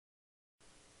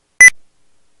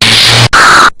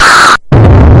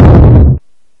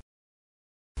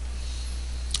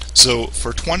So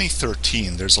for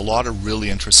 2013, there's a lot of really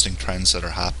interesting trends that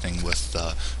are happening with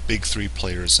the big three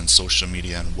players in social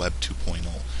media and Web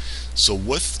 2.0. So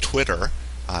with Twitter,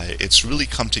 it's really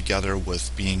come together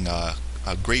with being a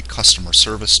great customer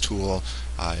service tool,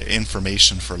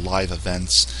 information for live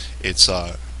events. It's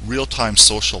a real-time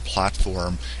social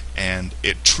platform, and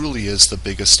it truly is the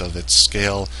biggest of its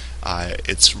scale.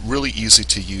 It's really easy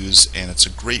to use, and it's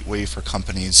a great way for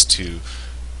companies to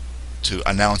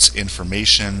announce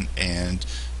information and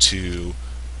to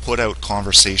put out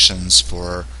conversations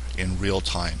for in real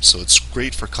time. So it's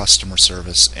great for customer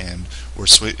service, and we're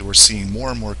seeing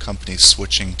more and more companies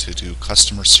switching to do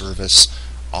customer service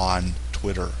on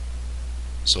Twitter.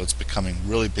 So it's becoming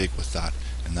really big with that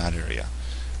in that area.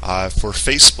 For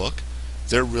Facebook,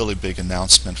 their really big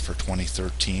announcement for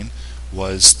 2013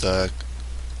 was the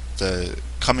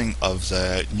coming of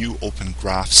the new Open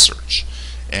Graph search.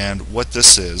 And what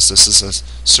this is a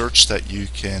search that you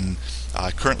can,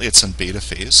 currently it's in beta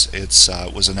phase.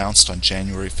 It was announced on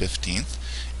January 15th,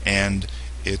 and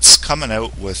it's coming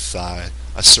out with a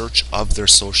search of their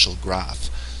social graph.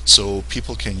 So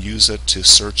people can use it to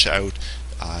search out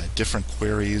different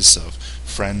queries of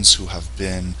friends who have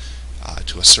been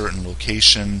to a certain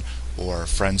location, or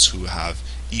friends who have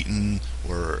eaten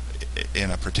or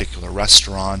in a particular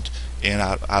restaurant and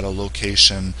at a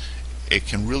location. It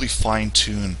can really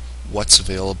fine-tune what's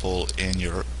available in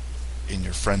your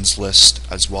friends list,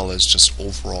 as well as just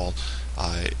overall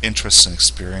interests and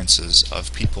experiences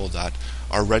of people that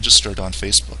are registered on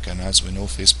Facebook. And as we know,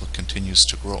 Facebook continues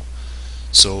to grow.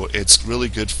 So it's really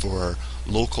good for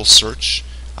local search,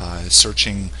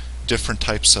 searching different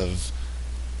types of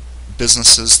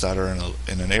businesses that are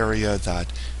in an area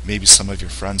that maybe some of your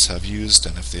friends have used,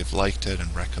 and if they've liked it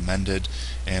and recommended.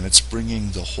 And it's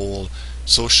bringing the whole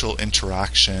social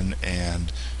interaction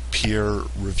and peer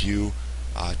review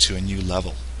to a new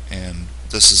level. And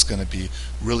this is going to be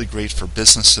really great for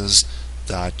businesses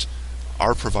that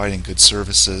are providing good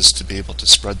services to be able to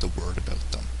spread the word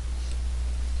about them.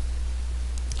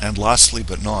 And lastly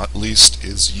but not least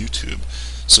is YouTube.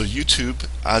 So YouTube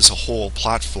as a whole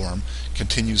platform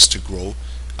continues to grow.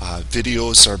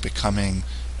 Videos are becoming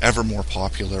ever more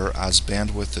popular as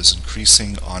bandwidth is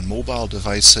increasing on mobile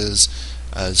devices,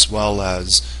 as well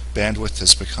as bandwidth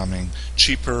is becoming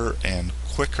cheaper and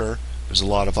quicker. There's a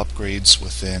lot of upgrades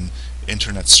within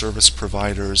internet service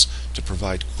providers to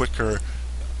provide quicker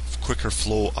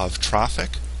flow of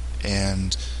traffic,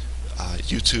 and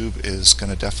YouTube is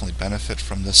going to definitely benefit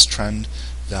from this trend,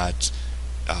 that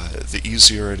the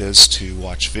easier it is to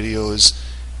watch videos,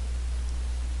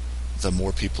 the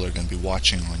more people are going to be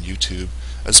watching on YouTube,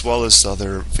 as well as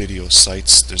other video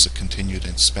sites. There's a continued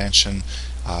expansion.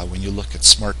 When you look at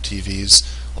smart TVs,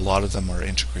 a lot of them are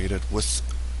integrated with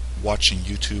watching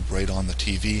YouTube right on the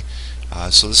TV.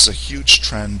 So this is a huge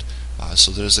trend. So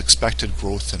there's expected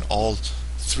growth in all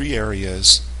three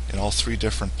areas, in all three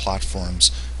different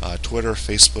platforms, Twitter,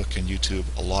 Facebook, and YouTube.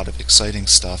 A lot of exciting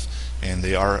stuff, and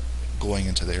they are going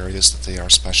into the areas that they are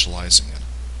specializing in.